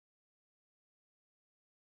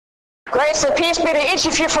Grace and peace be to each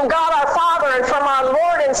of you from God our Father and from our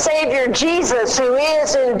Lord and Savior Jesus, who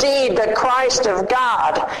is indeed the Christ of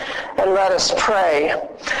God. And let us pray.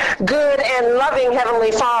 Good and loving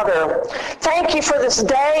Heavenly Father, thank you for this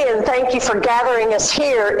day and thank you for gathering us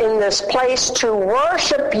here in this place to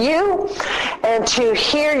worship you and to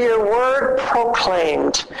hear your word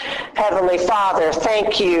proclaimed. Heavenly Father,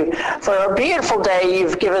 thank you for a beautiful day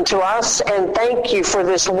you've given to us, and thank you for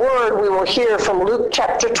this word we will hear from Luke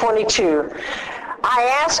chapter 22. I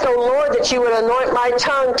ask, O Lord, that you would anoint my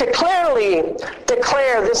tongue to clearly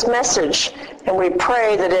declare this message, and we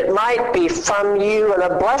pray that it might be from you and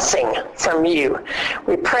a blessing from you.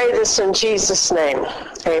 We pray this in Jesus' name.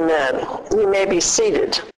 Amen. You may be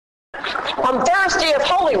seated. On Thursday of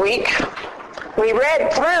Holy Week, we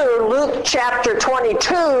read through Luke chapter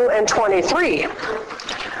 22 and 23.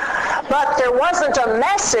 But there wasn't a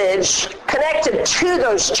message connected to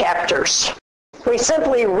those chapters. We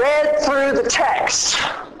simply read through the text,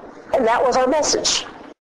 and that was our message.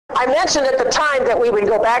 I mentioned at the time that we would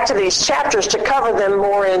go back to these chapters to cover them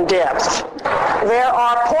more in depth. There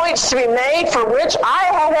are points to be made for which I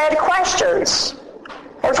have had questions,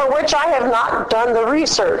 and for which I have not done the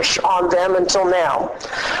research on them until now.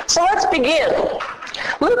 So let's begin.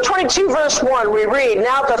 Luke 22 verse 1, we read,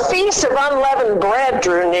 "Now the feast of unleavened bread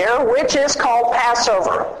drew near, which is called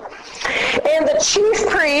Passover. And the chief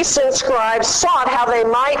priests and scribes sought how they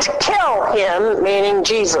might kill him," meaning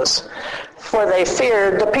Jesus, "for they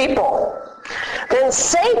feared the people. Then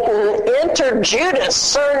Satan entered Judas,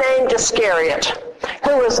 surnamed Iscariot,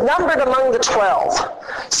 who was numbered among the 12.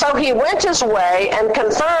 So he went his way and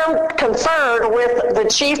conferred with the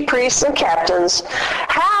chief priests and captains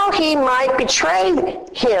how he might betray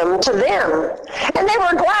him to them. And they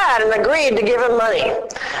were glad and agreed to give him money.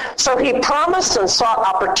 So he promised and sought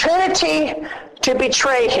opportunity to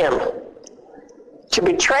betray him to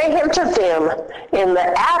them in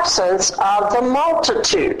the absence of the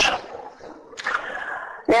multitude.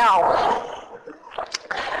 Now,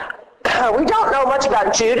 we don't know much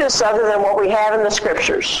about Judas other than what we have in the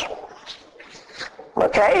scriptures.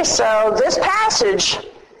 Okay, so this passage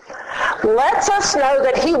lets us know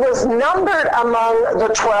that he was numbered among the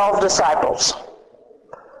 12 disciples.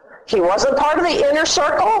 He wasn't part of the inner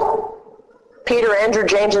circle, Peter, Andrew,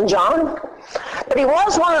 James, and John, but he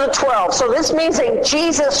was one of the 12. So this means that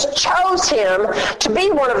Jesus chose him to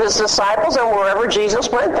be one of his disciples, and wherever Jesus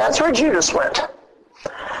went, that's where Judas went.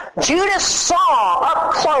 Judas saw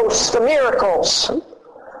up close the miracles.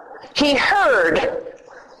 He heard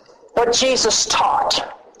what Jesus taught.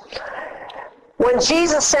 When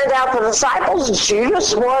Jesus sent out the disciples,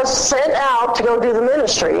 Judas was sent out to go do the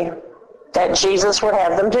ministry that Jesus would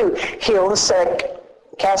have them do. Heal the sick,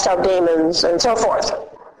 cast out demons, and so forth.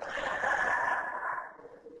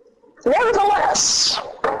 Nevertheless,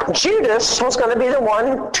 Judas was going to be the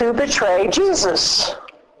one to betray Jesus.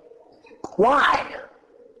 Why?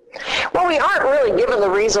 Well, we aren't really given the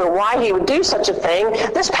reason why he would do such a thing.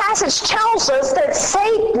 This passage tells us that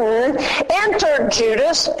Satan entered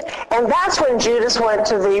Judas, and that's when Judas went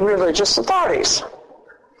to the religious authorities.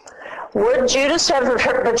 Would Judas have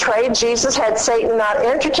betrayed Jesus had Satan not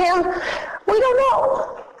entered him? We don't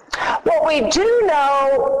know. What we do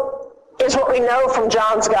know is what we know from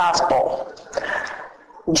John's gospel.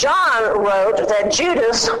 John wrote that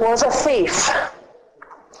Judas was a thief.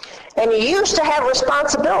 And he used to have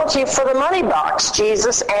responsibility for the money box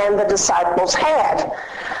Jesus and the disciples had.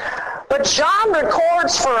 But John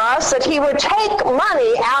records for us that he would take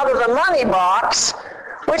money out of the money box,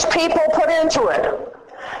 which people put into it.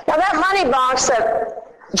 Now that money box that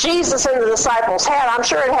Jesus and the disciples had, I'm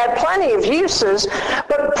sure it had plenty of uses,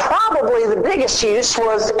 but probably the biggest use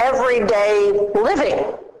was everyday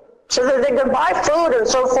living, so that they could buy food and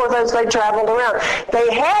so forth as they traveled around.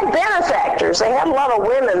 They had benefactors. They had a lot of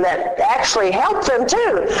women that actually helped them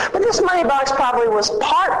too. But this money box probably was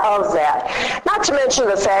part of that. Not to mention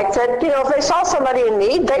the fact that, if they saw somebody in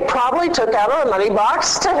need, they probably took out of the money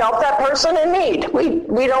box to help that person in need.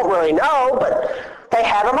 We don't really know, but they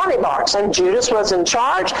had a money box, and Judas was in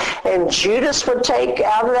charge, and Judas would take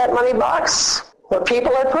out of that money box what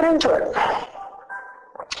people had put into it.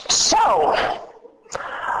 So,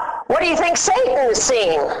 what do you think Satan is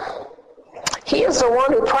seeing? He is the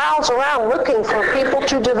one who prowls around looking for people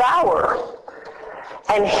to devour.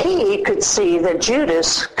 And he could see that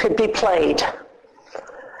Judas could be played.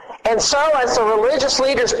 And so as the religious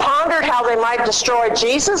leaders pondered how they might destroy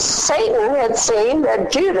Jesus, Satan had seen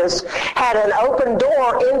that Judas had an open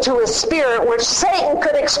door into his spirit which Satan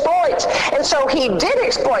could exploit. And so he did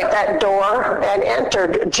exploit that door and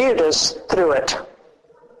entered Judas through it.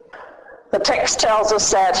 The text tells us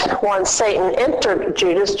that once Satan entered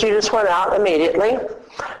Judas, Judas went out immediately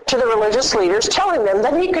to the religious leaders, telling them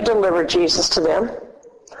that he could deliver Jesus to them.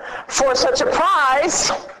 For such a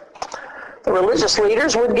prize, the religious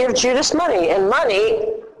leaders would give Judas money, and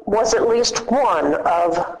money was at least one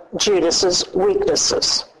of Judas's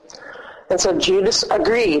weaknesses. And so Judas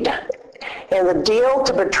agreed, and the deal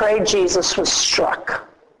to betray Jesus was struck.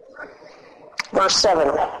 Verse 7.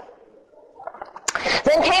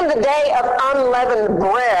 Then came the day of unleavened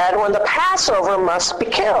bread, when the Passover must be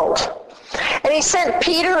killed. And he sent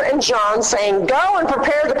Peter and John, saying, Go and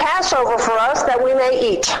prepare the Passover for us, that we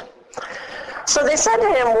may eat. So they said to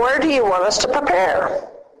him, Where do you want us to prepare?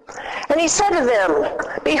 And he said to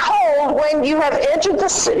them, Behold, when you have entered the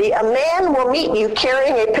city, a man will meet you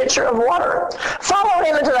carrying a pitcher of water. Follow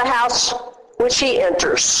him into the house which he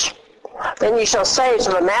enters. Then you shall say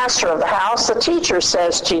to the master of the house, The teacher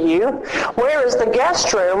says to you, Where is the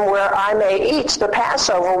guest room where I may eat the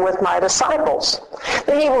Passover with my disciples?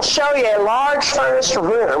 Then he will show you a large furnished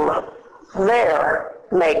room. There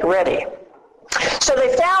make ready. So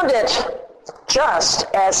they found it just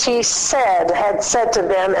as he had said to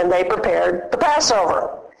them, and they prepared the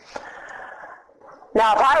Passover.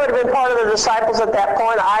 Now, if I would have been part of the disciples at that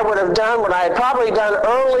point, I would have done what I had probably done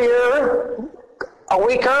a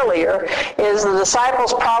week earlier, is the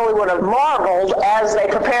disciples probably would have marveled as they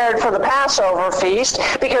prepared for the Passover feast,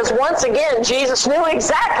 because once again, Jesus knew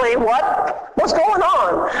exactly what was going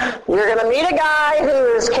on. You're going to meet a guy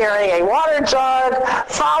who is carrying a water jug,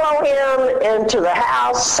 follow him into the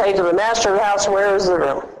house, say to the master of the house, Where is the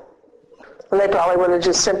room? And they probably would have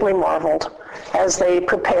just simply marveled as they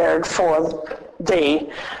prepared for the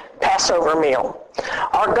Passover meal.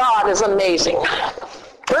 Our God is amazing.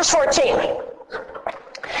 Verse 14.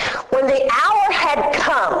 When the hour had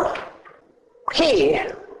come,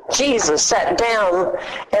 Jesus, sat down,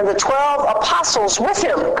 and the 12 apostles with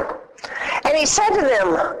him. And he said to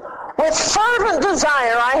them, With fervent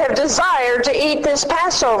desire I have desired to eat this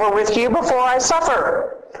Passover with you before I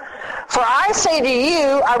suffer. For I say to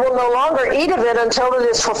you, I will no longer eat of it until it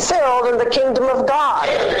is fulfilled in the kingdom of God.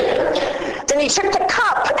 Then he took the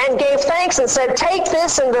cup and gave thanks and said, Take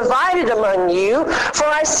this and divide it among you. For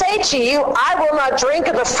I say to you, I will not drink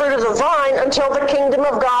of the fruit of the vine until the kingdom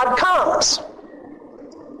of God comes.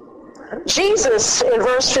 Jesus, in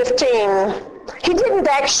verse 15, he didn't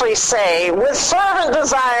actually say, With fervent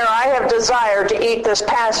desire I have desired to eat this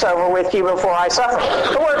Passover with you before I suffer.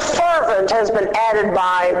 The word fervent has been added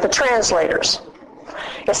by the translators.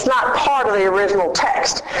 It's not part of the original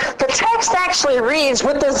text. The text actually reads,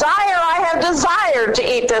 With desire I have desired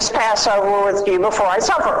to eat this Passover with you before I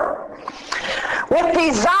suffer. With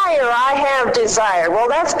desire I have desired. Well,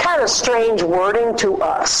 that's kind of strange wording to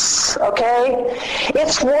us, okay?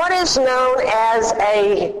 It's what is known as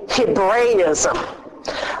a Hebraism,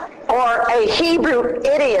 or a Hebrew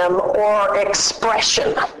idiom or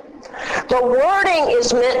expression. The wording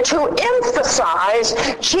is meant to emphasize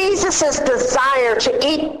Jesus' desire to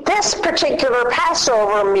eat this particular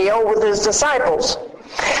Passover meal with his disciples.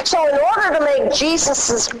 So in order to make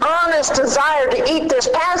Jesus' earnest desire to eat this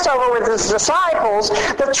Passover with his disciples,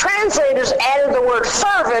 the translators added the word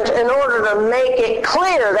fervent in order to make it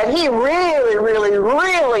clear that he really, really,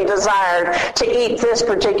 really desired to eat this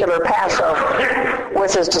particular Passover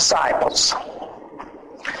with his disciples.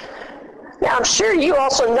 Now, I'm sure you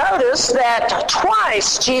also notice that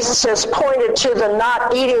twice Jesus has pointed to the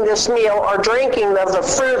not eating this meal or drinking of the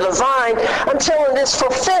fruit of the vine until it is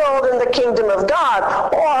fulfilled in the kingdom of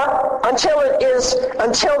God, or until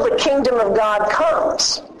the kingdom of God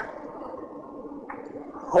comes.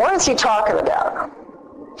 What is he talking about?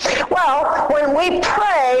 Well, when we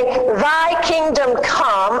pray, Thy kingdom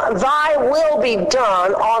come, Thy will be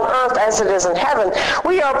done on earth as it is in heaven,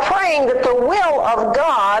 we are praying that the will of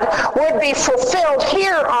God would be fulfilled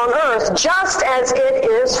here on earth just as it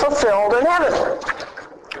is fulfilled in heaven.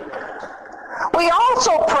 We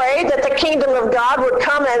also pray that the kingdom of God would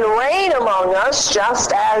come and reign among us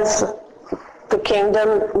just as the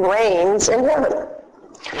kingdom reigns in heaven.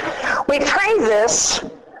 We pray this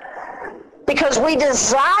because we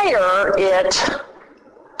desire it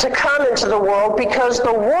to come into the world, because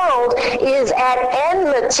the world is at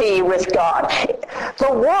enmity with God.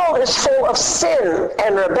 The world is full of sin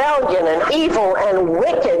and rebellion and evil and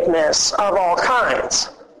wickedness of all kinds.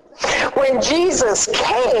 When Jesus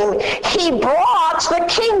came, he brought the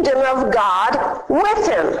kingdom of God with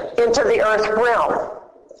him into the earth realm.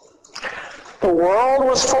 The world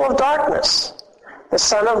was full of darkness. The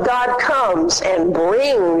Son of God comes and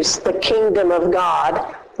brings the kingdom of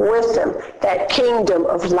God with him, that kingdom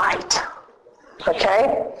of light.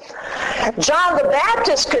 Okay? John the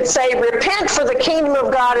Baptist could say, repent, for the kingdom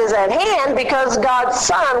of God is at hand, because God's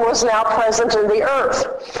Son was now present in the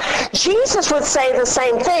earth. Jesus would say the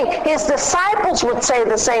same thing. His disciples would say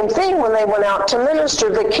the same thing when they went out to minister.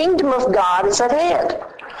 The kingdom of God is at hand.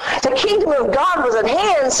 The kingdom of God was at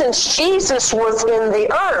hand since Jesus was in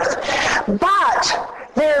the earth. But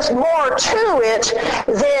there's more to it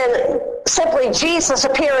than simply Jesus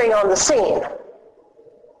appearing on the scene.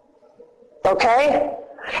 Okay?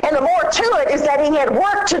 And the more to it is that he had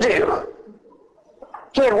work to do.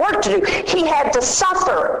 He had work to do. He had to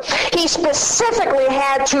suffer. He specifically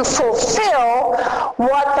had to fulfill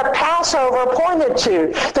what the Passover pointed to.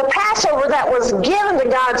 The Passover that was given to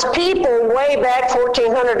God's people way back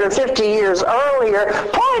 1,450 years earlier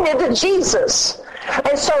pointed to Jesus.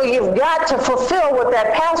 And so you've got to fulfill what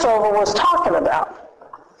that Passover was talking about.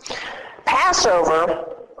 Passover,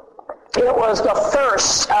 it was the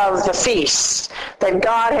first of the feasts that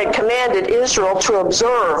God had commanded Israel to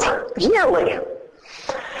observe yearly.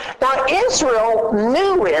 Now, Israel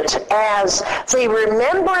knew it as the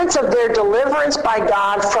remembrance of their deliverance by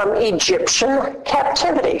God from Egyptian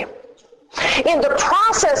captivity. In the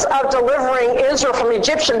process of delivering Israel from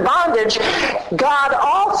Egyptian bondage, God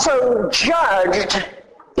also judged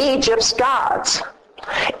Egypt's gods.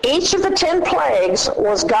 Each of the 10 plagues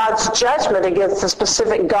was God's judgment against the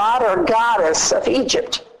specific god or goddess of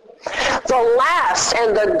Egypt. The last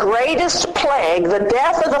and the greatest plague, the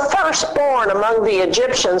death of the firstborn among the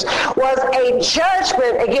Egyptians, was a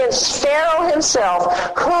judgment against Pharaoh himself,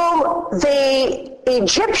 whom the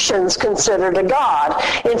Egyptians considered a god.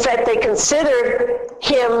 In fact, they considered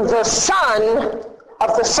him the son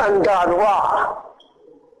of the sun god Ra.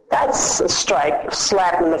 That's a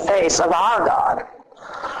slap in the face of our God.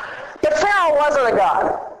 But Pharaoh wasn't a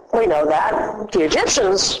god. We know that. The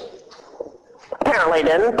Egyptians apparently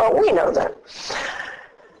didn't, but we know that.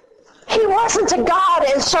 He wasn't a god,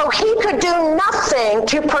 and so he could do nothing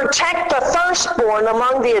to protect the firstborn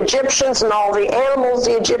among the Egyptians and all the animals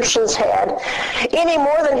the Egyptians had, any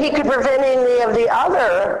more than he could prevent any of the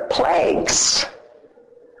other plagues.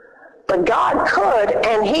 But God could,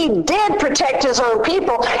 and he did protect his own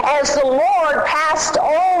people as the Lord passed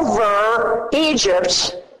over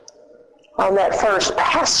Egypt on that first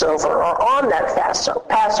Passover, or on that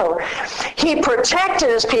Passover. He protected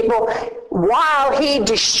his people while he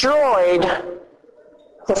destroyed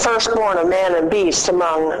the firstborn of man and beast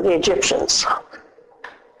among the Egyptians.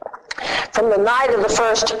 From the night of the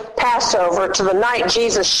first Passover to the night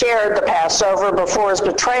Jesus shared the Passover before his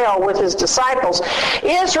betrayal with his disciples,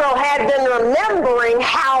 Israel had been remembering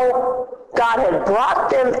how God had brought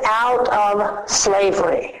them out of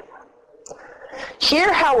slavery.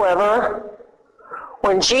 Here, however,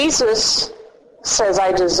 when Jesus says, I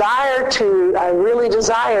really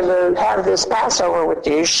desire to have this Passover with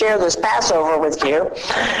you, share this Passover with you,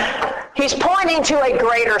 he's pointing to a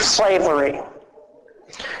greater slavery.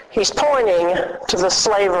 He's pointing to the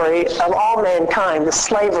slavery of all mankind, the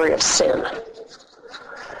slavery of sin.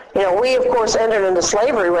 You know, we, of course, entered into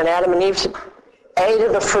slavery when Adam and Eve ate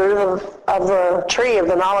of the fruit of the tree of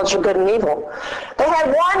the knowledge of good and evil. They had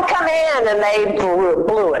one command and they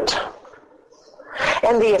blew it.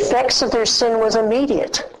 And the effects of their sin was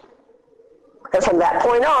immediate. And from that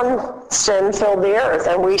point on, sin filled the earth,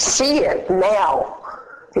 and we see it now.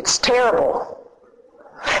 It's terrible.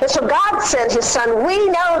 And so God sent his son. We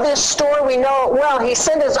know this story. We know it well. He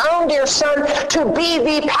sent his own dear son to be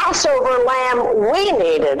the Passover lamb we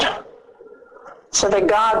needed, so that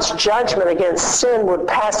God's judgment against sin would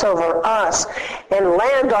pass over us and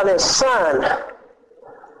land on his son.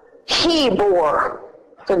 He bore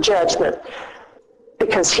the judgment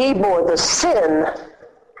because he bore the sin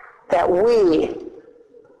that we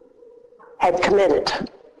had committed.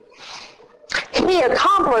 He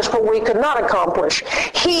accomplished what we could not accomplish.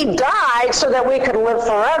 He died so that we could live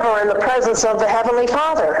forever in the presence of the Heavenly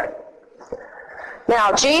Father.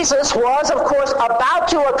 Now, Jesus was, of course, about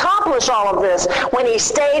to accomplish all of this when he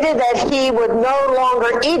stated that he would no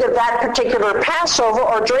longer eat of that particular Passover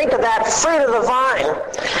or drink of that fruit of the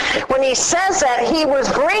vine. When he says that, he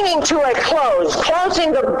was bringing to a close,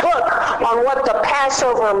 closing the book on what the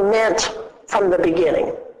Passover meant from the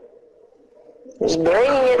beginning. He was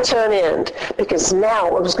bringing it to an end because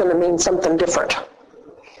now it was going to mean something different.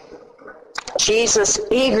 Jesus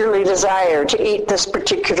eagerly desired to eat this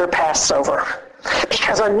particular Passover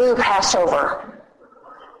because a new Passover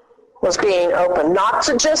was being opened, not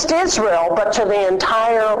to just Israel, but to the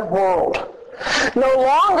entire world. No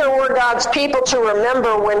longer were God's people to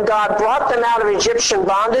remember when God brought them out of Egyptian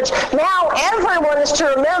bondage. Now everyone is to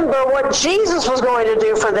remember what Jesus was going to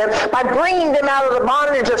do for them by bringing them out of the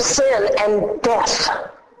bondage of sin and death.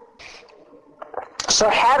 So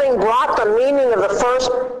having brought the meaning of the first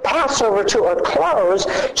Passover to a close,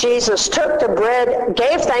 Jesus took the bread,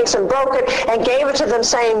 gave thanks and broke it, and gave it to them,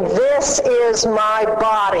 saying, "This is my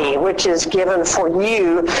body, which is given for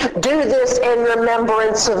you. Do this in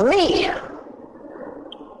remembrance of me."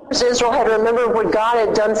 Israel had remembered what God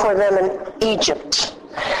had done for them in Egypt.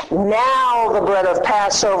 Now the bread of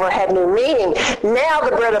Passover had new meaning. Now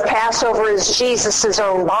the bread of Passover is Jesus'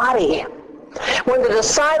 own body. When the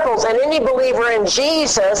disciples and any believer in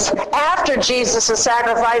Jesus, after Jesus'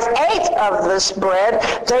 sacrifice, ate of this bread,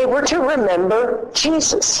 they were to remember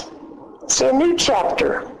Jesus. See, a new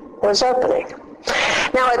chapter was opening.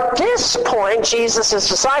 Now at this point, Jesus'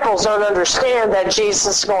 disciples don't understand that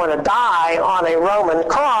Jesus is going to die on a Roman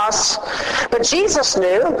cross, but Jesus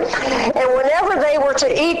knew. And whenever they were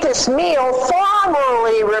to eat this meal,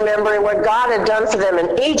 formerly remembering what God had done for them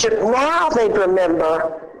in Egypt, now they'd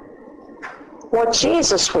remember what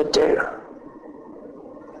Jesus would do.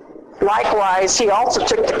 Likewise, he also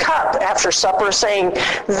took the cup after supper, saying,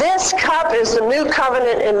 "This cup is the new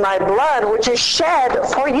covenant in my blood, which is shed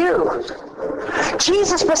for you."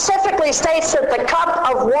 Jesus specifically states that the cup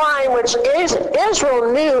of wine, which Israel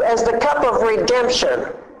knew as the cup of redemption,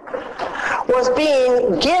 was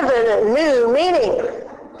being given new meaning.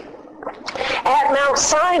 At Mount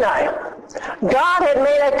Sinai, God had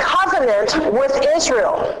made a covenant with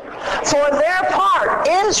Israel. For their part,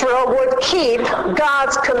 Israel would keep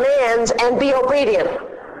God's commands and be obedient.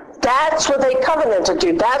 That's what they covenanted to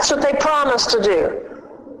do. That's what they promised to do.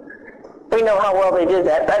 We know how well they did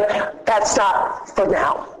that, but that's not for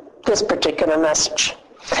now, this particular message.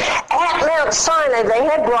 At Mount Sinai, they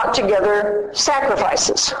had brought together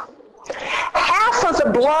sacrifices. Half of the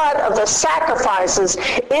blood of the sacrifices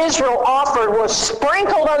Israel offered was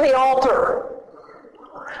sprinkled on the altar.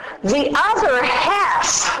 The other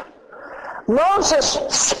half Moses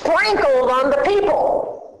sprinkled on the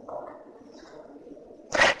people,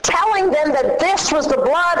 telling them that this was the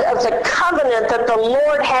blood of the covenant that the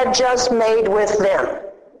Lord had just made with them.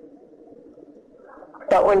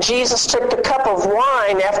 But when Jesus took the cup of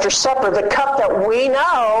wine after supper, the cup that we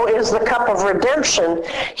know is the cup of redemption,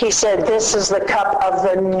 he said, "This is the cup of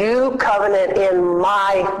the new covenant in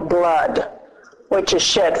my blood, which is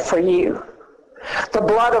shed for you." The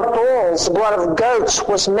blood of bulls, the blood of goats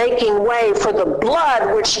was making way for the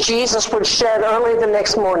blood which Jesus would shed early the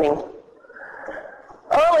next morning.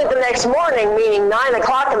 Early the next morning, meaning 9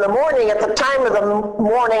 o'clock in the morning at the time of the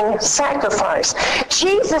morning sacrifice.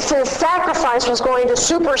 Jesus' sacrifice was going to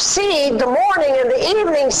supersede the morning and the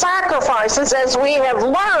evening sacrifices, as we have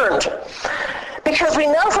learned. Because we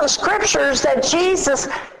know from scriptures that Jesus,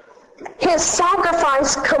 his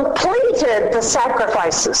sacrifice completed the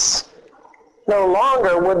sacrifices. No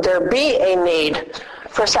longer would there be a need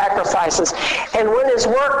for sacrifices. And when his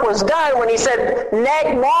work was done, when he said,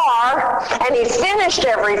 "Nagmar," and he finished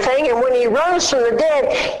everything, and when he rose from the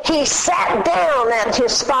dead, he sat down at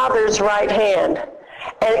his Father's right hand.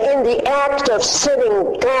 And in the act of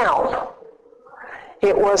sitting down,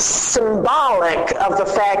 it was symbolic of the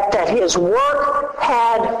fact that his work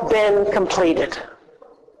had been completed.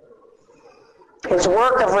 His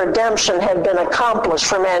work of redemption had been accomplished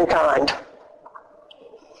for mankind.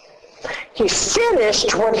 He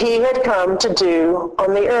finished what he had come to do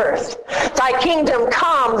on the earth. "Thy kingdom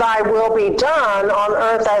come, thy will be done on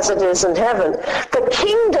earth as it is in heaven." The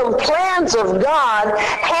kingdom plans of God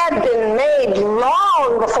had been made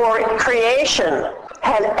long before creation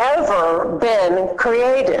had ever been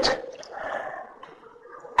created.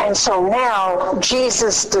 And so now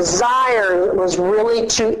Jesus' desire was really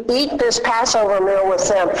to eat this Passover meal with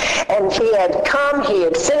them. And he had come, he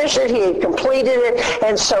had finished it, he had completed it,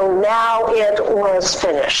 and so now it was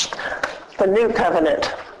finished. The new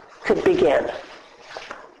covenant could begin.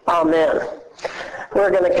 Amen. We're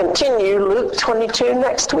going to continue Luke 22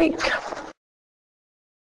 next week.